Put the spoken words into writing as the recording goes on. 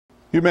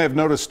You may have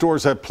noticed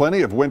stores have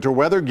plenty of winter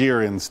weather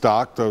gear in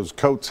stock. Those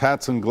coats,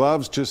 hats, and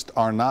gloves just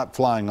are not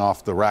flying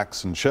off the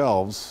racks and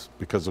shelves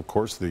because, of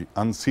course, the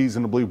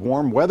unseasonably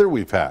warm weather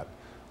we've had.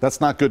 That's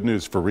not good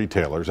news for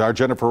retailers. Our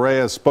Jennifer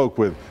Reyes spoke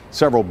with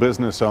several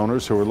business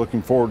owners who are looking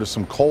forward to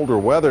some colder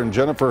weather. And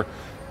Jennifer,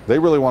 they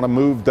really want to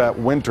move that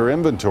winter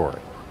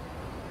inventory.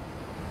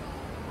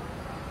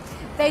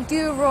 They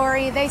do,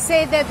 Rory. They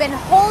say they've been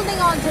holding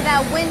on to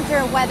that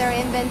winter weather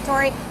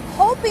inventory,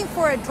 hoping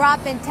for a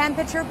drop in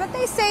temperature, but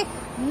they say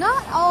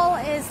not all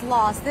is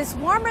lost. This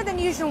warmer than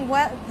usual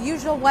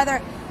weather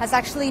has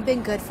actually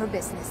been good for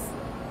business.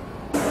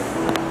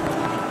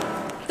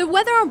 The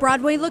weather on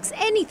Broadway looks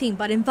anything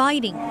but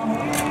inviting.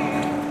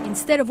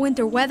 Instead of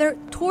winter weather,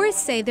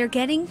 tourists say they're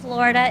getting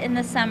Florida in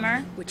the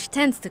summer, which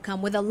tends to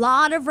come with a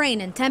lot of rain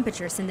and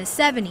temperatures in the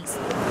 70s.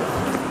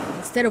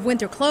 Instead of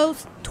winter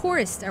clothes,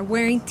 tourists are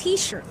wearing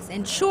t-shirts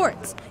and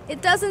shorts.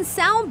 It doesn't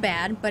sound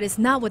bad, but it's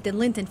not what the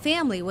Linton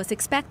family was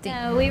expecting.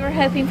 no, we were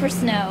hoping for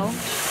snow.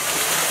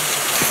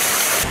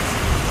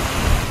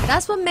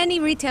 That's what many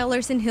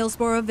retailers in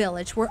Hillsborough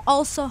Village were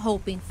also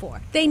hoping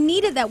for. They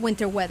needed that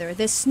winter weather,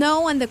 the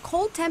snow and the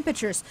cold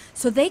temperatures,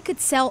 so they could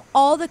sell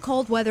all the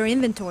cold weather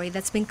inventory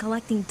that's been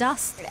collecting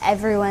dust.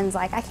 Everyone's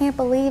like, I can't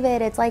believe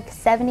it. It's like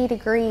 70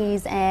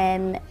 degrees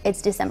and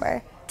it's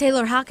December.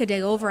 Taylor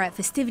Hockaday over at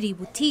Festivity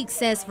Boutique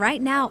says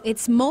right now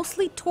it's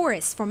mostly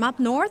tourists from up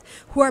north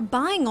who are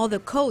buying all the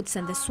coats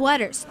and the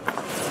sweaters.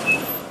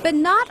 But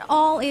not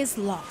all is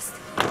lost.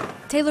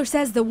 Taylor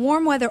says the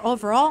warm weather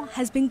overall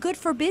has been good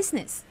for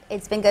business.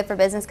 It's been good for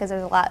business because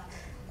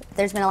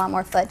there's been a lot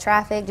more foot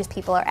traffic. Just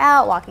people are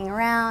out walking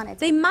around.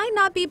 They might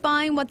not be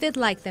buying what they'd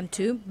like them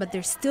to, but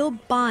they're still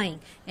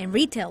buying, and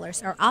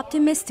retailers are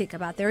optimistic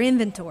about their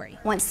inventory.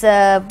 Once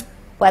the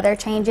weather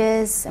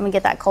changes and we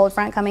get that cold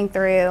front coming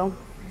through,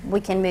 we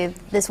can move.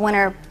 This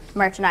winter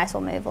merchandise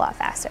will move a lot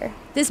faster.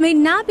 This may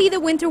not be the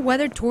winter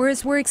weather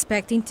tourists were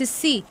expecting to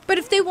see, but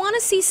if they want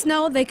to see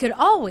snow, they could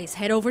always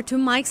head over to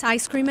Mike's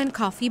Ice Cream and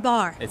Coffee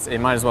Bar.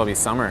 It might as well be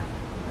summer.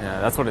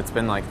 Yeah, that's what it's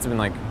been like. It's been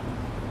like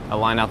a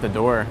line out the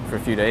door for a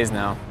few days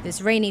now.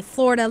 This rainy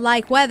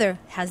Florida-like weather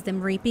has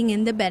them reaping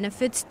in the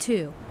benefits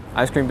too.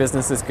 Ice cream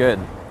business is good.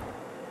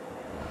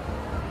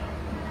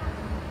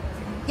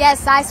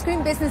 Yes, ice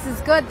cream business is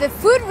good. The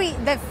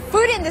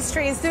food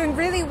industry is doing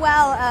really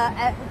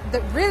well,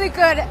 really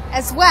good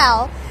as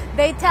well.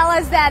 They tell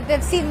us that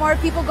they've seen more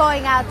people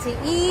going out to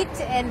eat,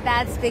 and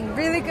that's been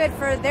really good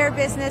for their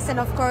business. And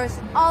of course,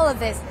 all of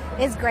this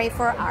is great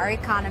for our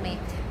economy.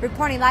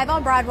 Reporting live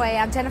on Broadway,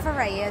 I'm Jennifer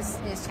Reyes,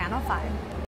 News Channel 5.